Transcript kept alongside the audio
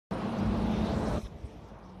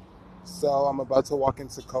So I'm about to walk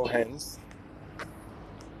into Cohen's,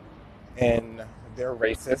 and they're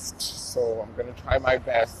racist. So I'm gonna try my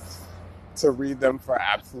best to read them for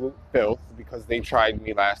absolute filth because they tried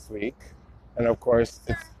me last week, and of course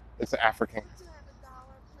it's African. Do you have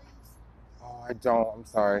 $1, please? Oh, I don't. I'm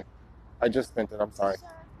sorry. I just spent it. I'm sorry. Sir?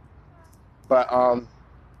 But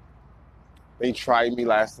they tried me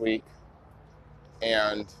last week,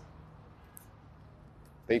 and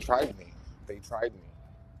they tried me. They tried me.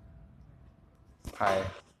 Hi.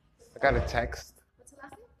 I got a text. What's the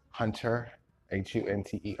last name? Hunter,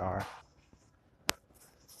 Hunter.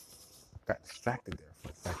 Got distracted there for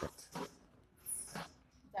a second.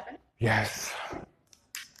 Devin? Yes.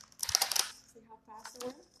 See how fast it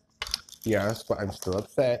went? Yes, but I'm still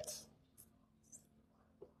upset.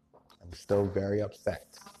 I'm still very upset.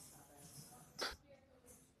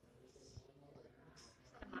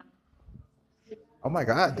 Oh my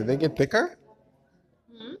God, did they get thicker?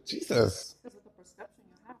 Jesus. Because of the perception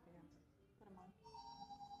you have here. Put them on.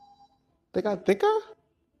 They got thicker?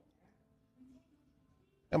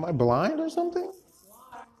 Am I blind or something?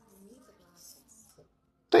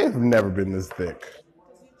 They've never been this thick.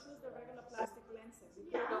 Because you choose the regular plastic lenses. You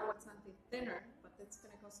could go with something thinner, but it's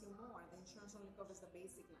going to cost you more. The insurance only covers the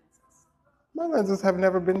basic lenses. My lenses have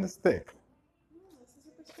never been this thick. No, this is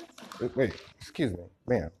a prescription. Wait, excuse me,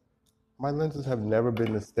 ma'am. My lenses have never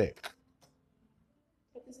been this thick.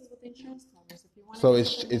 But this is what the insurance covers. If you want So to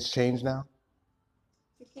it's changed now?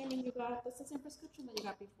 you came in, you got this is the same prescription that you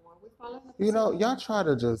got before. We follow the You know, procedure. y'all try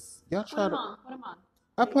to just, y'all Put try them to. on. Put them on.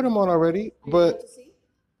 I put them on already, Are you good but to see?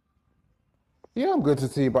 yeah, I'm good to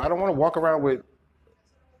see, but I don't want to walk around with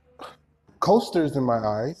coasters in my eyes.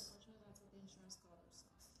 Unfortunately, that's what the insurance covers.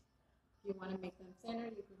 If you want to make them thinner,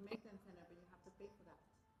 you can make them thinner, but you have to pay for that.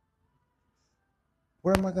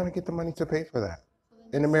 Where am I going to get the money to pay for that? So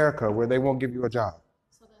then In America, where they won't give you a job.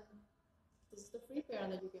 So then, this is the free pair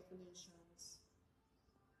that you get from the insurance.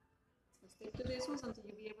 So stick to these ones until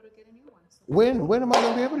you be able to get a new one. So When am I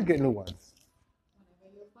going to be able to get new ones?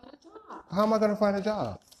 whenever you find a job, How am I going to find a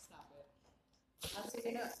job? stop it. That's it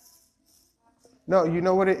enough. No, you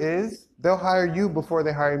know what it is? They'll hire you before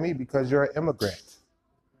they hire me because you're an immigrant.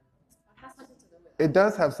 That has nothing to do with it. It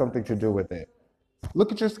does have something to do with it.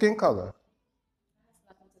 Look at your skin color.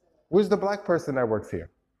 Nothing to do with it. Where's the black person that works here?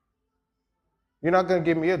 You're not going to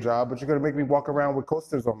give me a job, but you're going to make me walk around with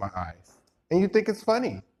coasters on my eyes. And you think it's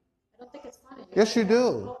funny. I don't think it's funny. Yes, you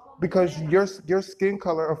do. Because your skin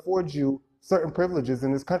color affords you certain privileges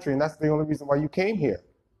in this country, and that's the only reason why you came here.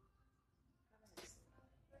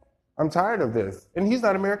 I'm tired of this. And he's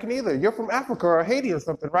not American either. You're from Africa or Haiti or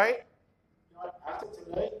something, right? After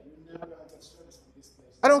today, you're never going to get service from this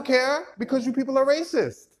place. I don't care because you people are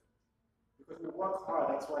racist. Because we work hard,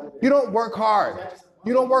 that's why You don't work hard.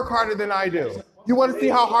 You don't work harder than I do. You want to see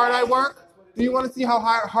how hard I work? Do you want to see how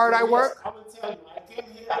hard I work? I will tell you, I came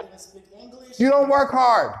here, I didn't speak English. You don't work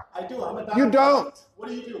hard. I do, I'm a doctor. You don't. What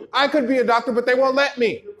do you do? I could be a doctor, but they won't let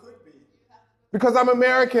me You could be. because I'm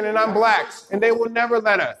American and I'm black, and they will never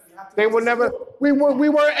let us. They will never. We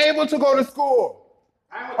weren't able to go to school.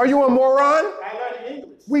 Are you a moron? I learned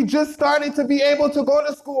English. We just started to be able to go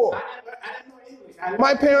to school. I didn't know English.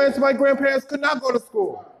 My parents, my grandparents could not go to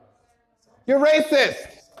school. You're racist.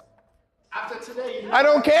 After today, I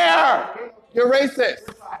don't care. You're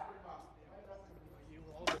racist.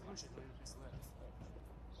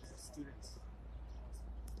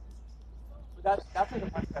 That's like a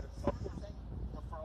much better